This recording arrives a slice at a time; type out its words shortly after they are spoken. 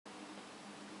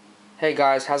Hey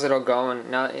guys, how's it all going?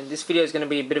 Now in this video is going to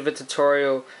be a bit of a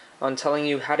tutorial on telling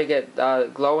you how to get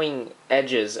glowing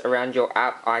edges around your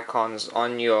app icons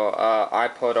on your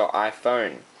iPod or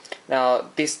iPhone. Now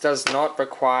this does not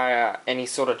require any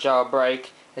sort of jailbreak,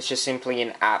 it's just simply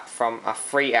an app from a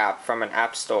free app from an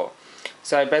app store.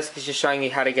 So basically just showing you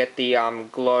how to get the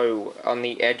glow on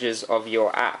the edges of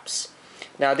your apps.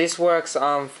 Now this works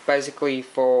basically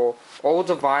for all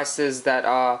devices that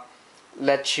are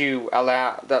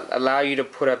allow you to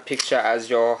put a picture as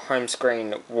your home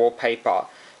screen wallpaper.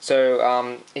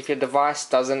 So if your device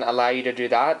doesn't allow you to do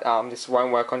that, this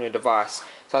won't work on your device.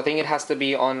 So I think it has to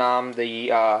be on the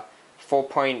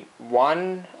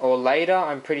 4.1 or later.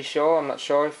 I'm pretty sure. I'm not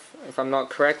sure if I'm not,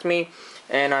 correct me.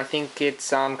 And I think it's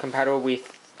compatible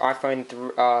with iPhone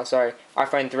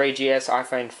 3GS,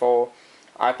 iPhone 4,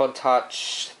 iPod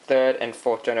Touch 3rd and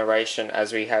 4th generation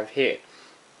as we have here.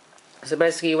 So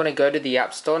basically you want to go to the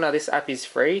App Store. Now this app is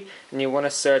free and you want to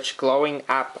search glowing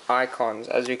app icons,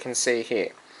 as you can see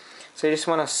here. So you just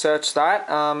want to search that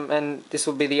and this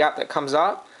will be the app that comes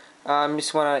up. You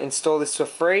just want to install this for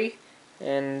free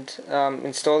and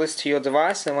install this to your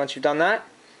device, and once you've done that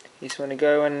you just want to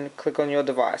go and click on your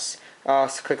device. So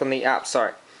click on the app,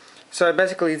 sorry. So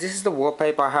basically this is the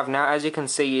wallpaper I have now. As you can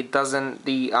see, it doesn't,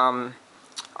 the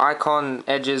icon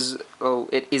edges, well,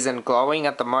 it isn't glowing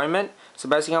at the moment. So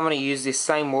basically I'm going to use this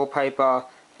same wallpaper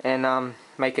and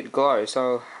make it glow.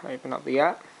 So open up the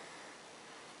app.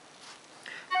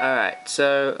 Alright,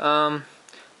 so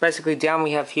basically down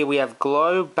we have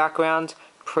glow, background,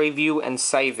 preview and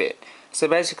save it. So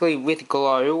basically with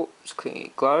glow, just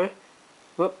click glow.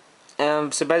 Whoop. So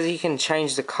basically you can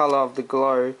change the color of the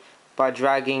glow by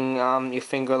dragging your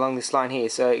finger along this line here.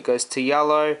 So it goes to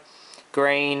yellow,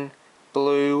 green,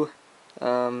 blue,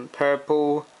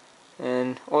 purple,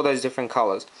 and all those different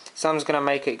colors. So I'm just going to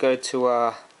make it go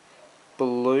to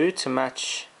blue to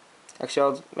match. Actually,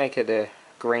 I'll make it a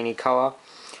greeny color.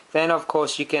 Then of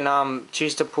course you can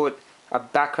choose to put a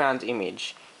background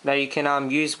image. Now you can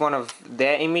use one of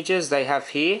their images they have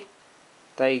here.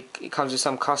 It comes with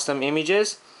some custom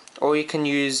images, or you can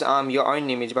use your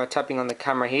own image by tapping on the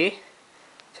camera here.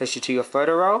 Takes you to your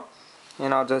photo roll,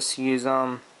 and I'll just use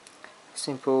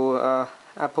simple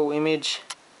Apple image.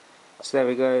 So there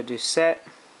we go, do set.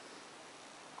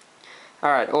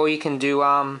 Alright, or you can do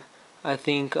I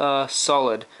think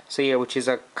solid, so yeah, which is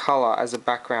a color as a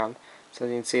background. So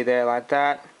you can see there like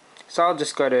that. So I'll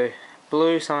just go to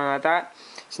blue, something like that.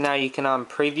 So now you can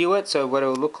preview it, so what it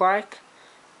will look like.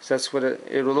 So that's what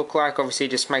it will look like. Obviously it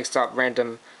just makes up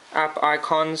random app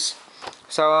icons.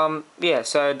 So yeah,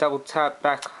 so double tap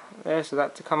back there so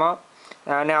that to come up.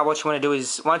 Now what you want to do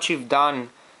is, once you've done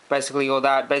basically all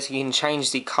that, basically you can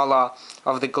change the color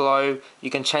of the glow. You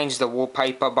can change the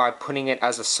wallpaper by putting it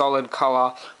as a solid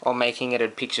color or making it a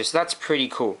picture. So that's pretty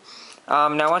cool.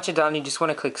 Now once you're done, you just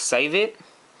want to click save it,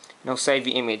 and it'll save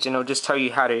your image, and it'll just tell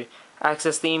you how to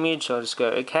access the image. I'll just go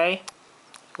OK.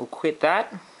 We'll quit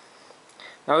that.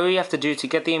 Now all you have to do to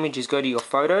get the image is go to your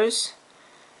photos,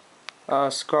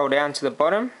 scroll down to the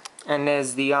bottom, and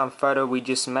there's the photo we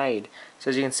just made. So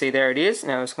as you can see, there it is.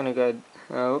 Now it's going to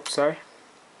go, oops, sorry.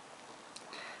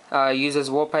 Use as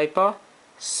wallpaper,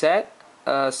 set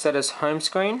as home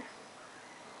screen,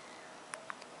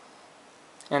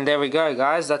 and there we go,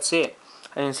 guys, that's it.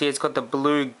 And you can see it's got the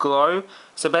blue glow.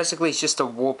 So basically it's just a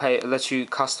wallpaper, it lets you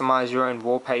customize your own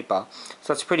wallpaper.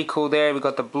 So that's pretty cool there. We've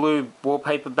got the blue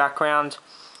wallpaper background.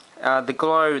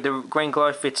 The green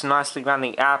glow fits nicely around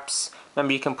the apps.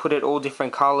 Remember, you can put it all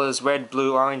different colors: red,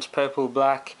 blue, orange, purple,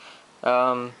 black,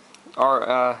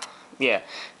 yeah.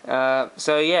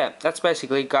 So yeah, that's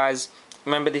basically it, guys.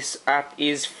 Remember, this app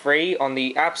is free on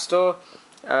the App Store.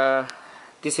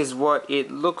 This is what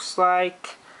it looks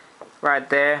like right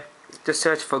there. Just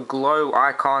search for glow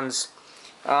icons.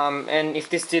 And if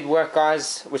this did work,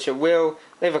 guys, which it will,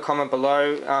 leave a comment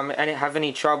below. And have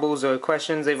any troubles or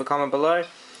questions, leave a comment below.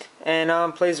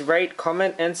 And please rate,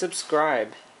 comment, and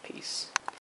subscribe. Peace.